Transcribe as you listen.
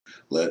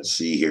let's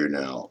see here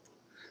now.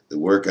 The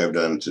work I've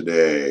done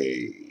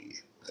today,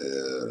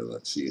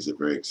 let's see, is it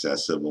very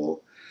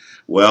accessible?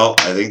 Well,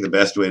 I think the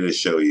best way to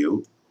show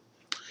you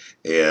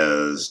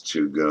is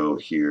to go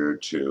here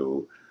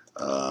to,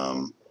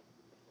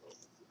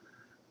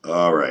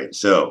 all right,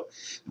 so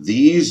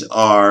these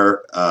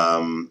are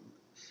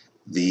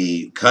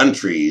the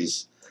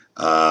countries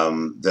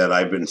that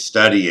I've been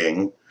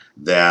studying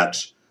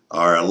that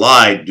are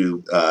allied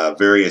to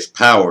various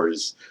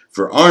powers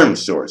for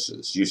arms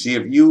sources. You see,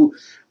 if you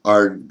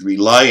are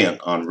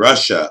reliant on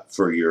Russia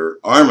for your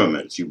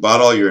armaments, you bought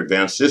all your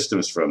advanced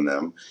systems from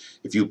them,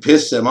 if you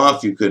piss them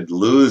off, you could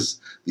lose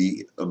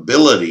the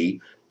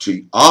ability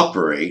to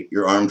operate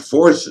your armed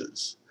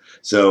forces.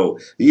 So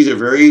these are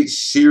very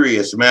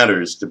serious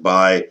matters to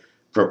buy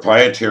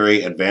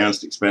proprietary,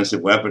 advanced, expensive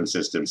weapon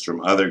systems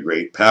from other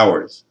great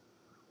powers.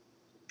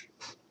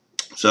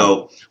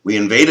 So we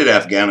invaded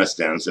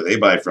Afghanistan, so they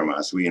buy from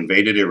us. We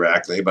invaded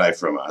Iraq, they buy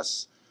from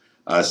us.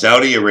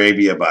 Saudi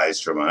Arabia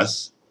buys from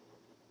us.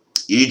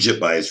 Egypt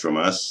buys from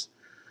us.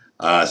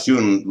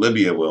 Soon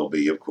Libya will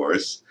be, of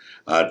course.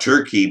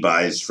 Turkey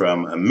buys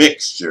from a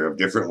mixture of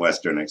different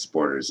Western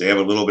exporters. They have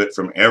a little bit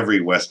from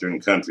every Western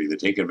country. They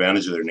take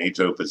advantage of their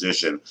NATO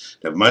position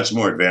to have much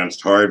more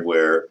advanced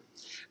hardware,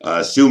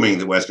 assuming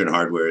that Western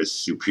hardware is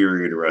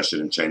superior to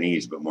Russian and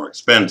Chinese, but more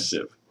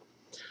expensive.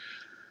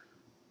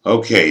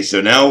 Okay,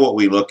 so now what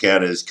we look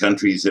at is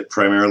countries that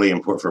primarily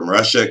import from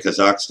Russia,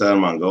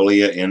 Kazakhstan,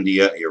 Mongolia,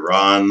 India,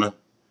 Iran,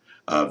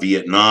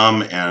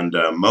 Vietnam, and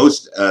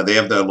they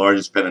have the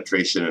largest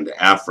penetration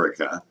into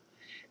Africa.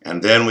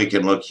 And then we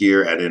can look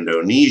here at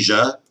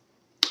Indonesia,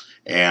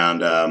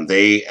 and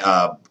they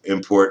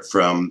import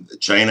from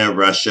China,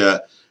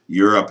 Russia,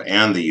 Europe,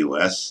 and the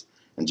US,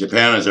 and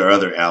Japan is our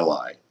other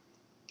ally.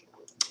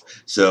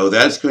 So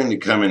that's going to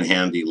come in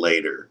handy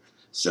later.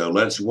 So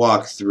let's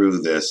walk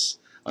through this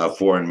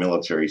foreign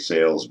military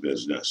sales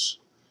business.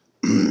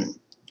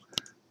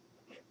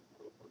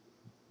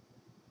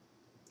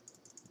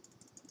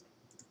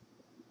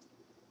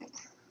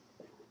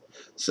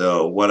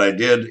 So what I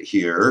did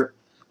here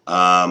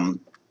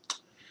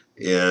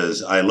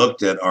is I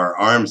looked at our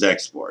arms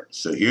exports.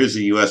 So here's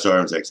the U.S.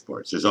 arms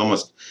exports. There's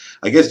almost,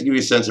 I guess to give you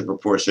a sense of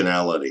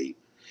proportionality,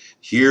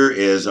 here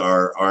is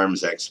our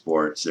arms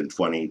exports in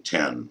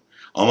 2010.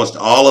 Almost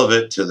all of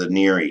it to the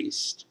Near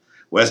East.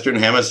 Western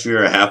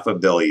Hemisphere,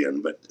 $500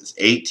 million, but it's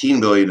 $18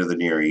 billion to the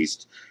Near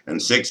East and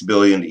 $6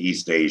 billion to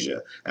East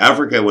Asia.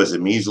 Africa was a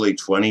measly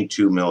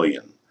 $22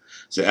 million.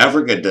 So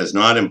Africa does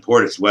not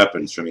import its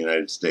weapons from the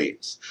United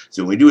States.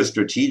 So when we do a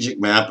strategic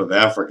map of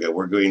Africa,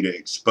 we're going to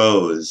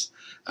expose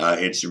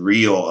its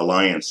real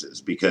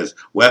alliances, because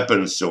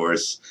weapons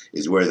source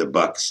is where the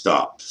buck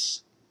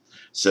stops.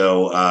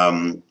 So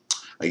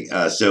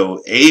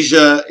so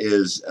Asia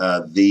is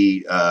and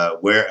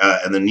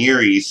the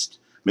Near East,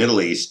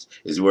 Middle East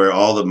is where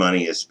all the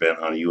money is spent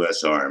on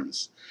U.S.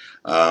 arms.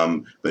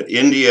 But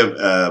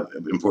India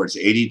imports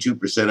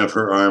 82% of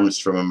her arms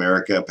from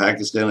America.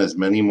 Pakistan has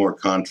many more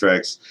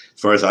contracts,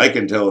 as far as I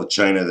can tell, with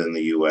China than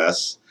the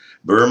U.S.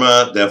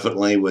 Burma,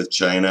 definitely with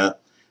China.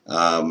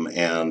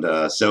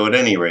 So at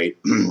any rate,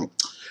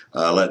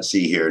 let's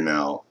see here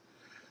now.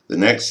 The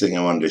next thing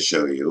I wanted to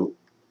show you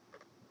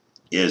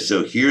is,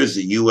 so here's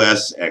the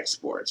U.S.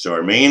 export. So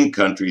our main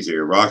countries are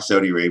Iraq,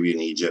 Saudi Arabia,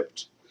 and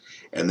Egypt.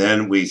 And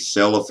then we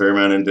sell a fair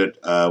amount into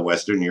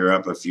Western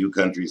Europe, a few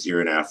countries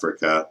here in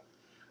Africa.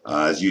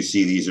 As you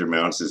see, these are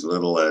amounts as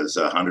little as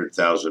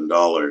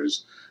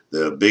 $100,000.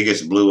 The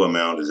biggest blue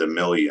amount is $1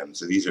 million.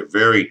 So these are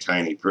very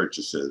tiny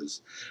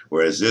purchases,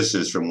 whereas this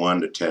is from 1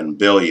 to 10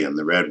 billion,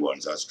 the red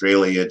ones.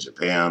 Australia,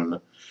 Japan,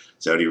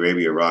 Saudi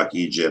Arabia, Iraq,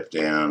 Egypt,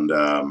 and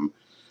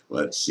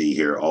let's see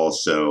here,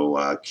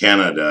 also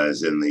Canada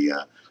is in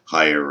the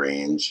higher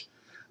range.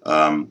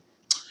 So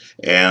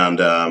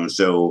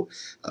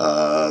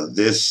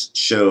this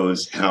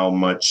shows how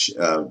much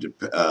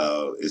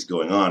is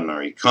going on in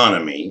our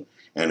economy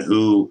and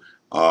who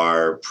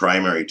our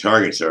primary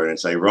targets are. And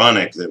it's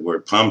ironic that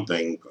we're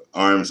pumping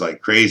arms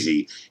like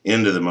crazy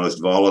into the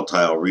most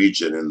volatile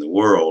region in the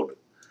world,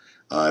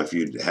 if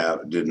you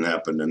didn't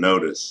happen to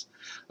notice.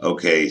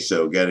 Okay,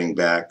 so getting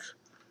back,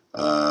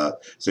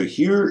 so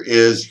here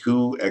is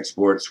who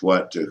exports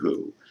what to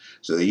who.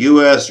 So the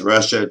US,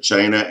 Russia,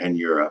 China, and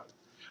Europe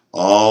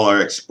all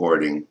are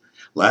exporting.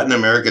 Latin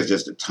America is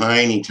just a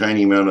tiny,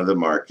 tiny amount of the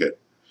market.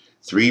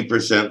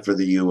 3% for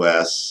the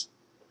US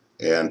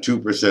and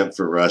 2%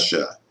 for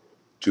Russia,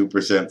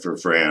 2% for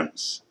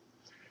France.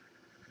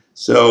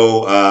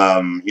 So,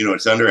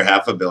 it's under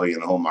 $500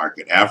 million, the whole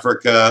market.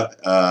 Africa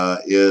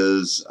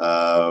is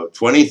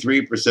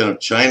 23% of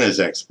China's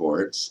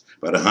exports,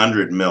 about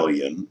 100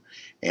 million,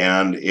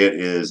 and it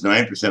is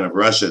 9% of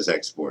Russia's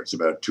exports,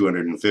 about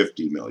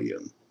 250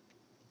 million.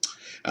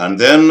 And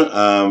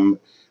then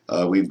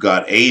we've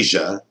got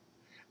Asia,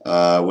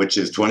 which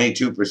is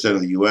 22%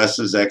 of the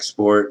US's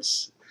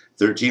exports,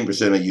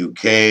 13% of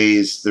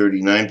UK's,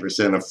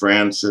 39% of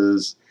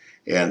France's,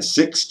 and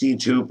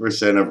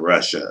 62% of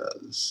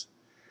Russia's.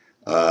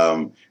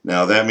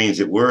 Now that means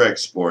that we're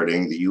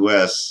exporting, the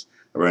US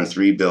around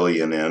 3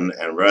 billion in,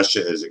 and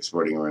Russia is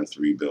exporting around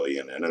 3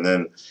 billion in, and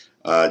then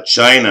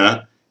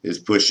China is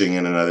pushing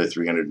in another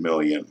 300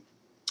 million.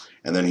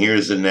 And then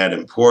here's the net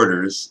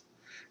importers.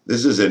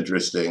 This is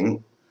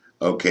interesting.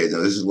 Okay, now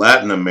this is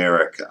Latin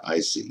America, I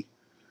see.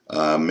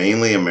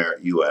 Mainly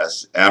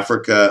US,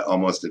 Africa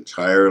almost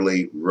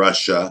entirely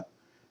Russia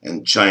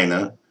and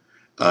China,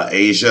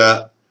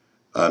 Asia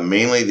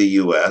mainly the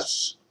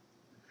US,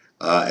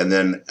 and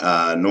then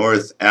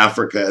North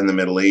Africa and the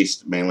Middle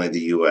East mainly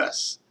the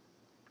US.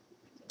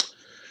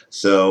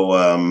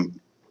 So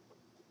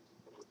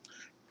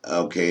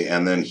okay,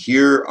 and then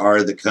here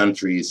are the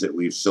countries that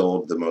we've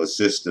sold the most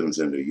systems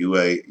into: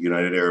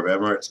 United Arab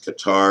Emirates,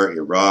 Qatar,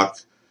 Iraq,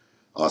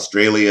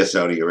 Australia,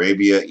 Saudi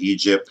Arabia,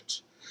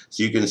 Egypt.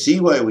 So you can see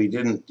why we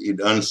didn't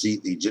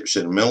unseat the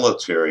Egyptian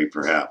military,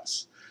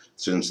 perhaps,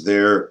 since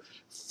they're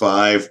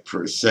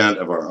 5%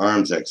 of our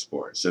arms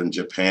exports. And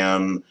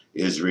Japan,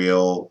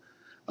 Israel,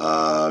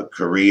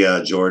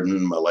 Korea,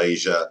 Jordan,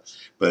 Malaysia.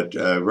 But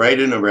right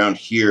in around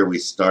here, we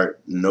start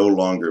no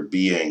longer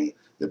being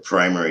the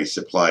primary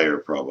supplier,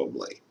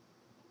 probably.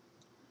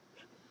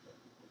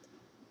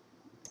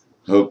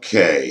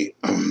 Okay.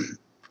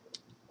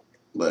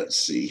 Let's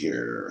see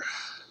here.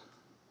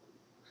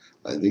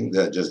 I think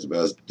that just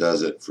about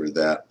does it for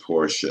that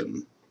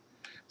portion.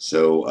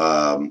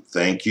 So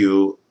thank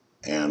you,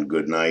 and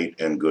good night,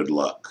 and good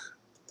luck.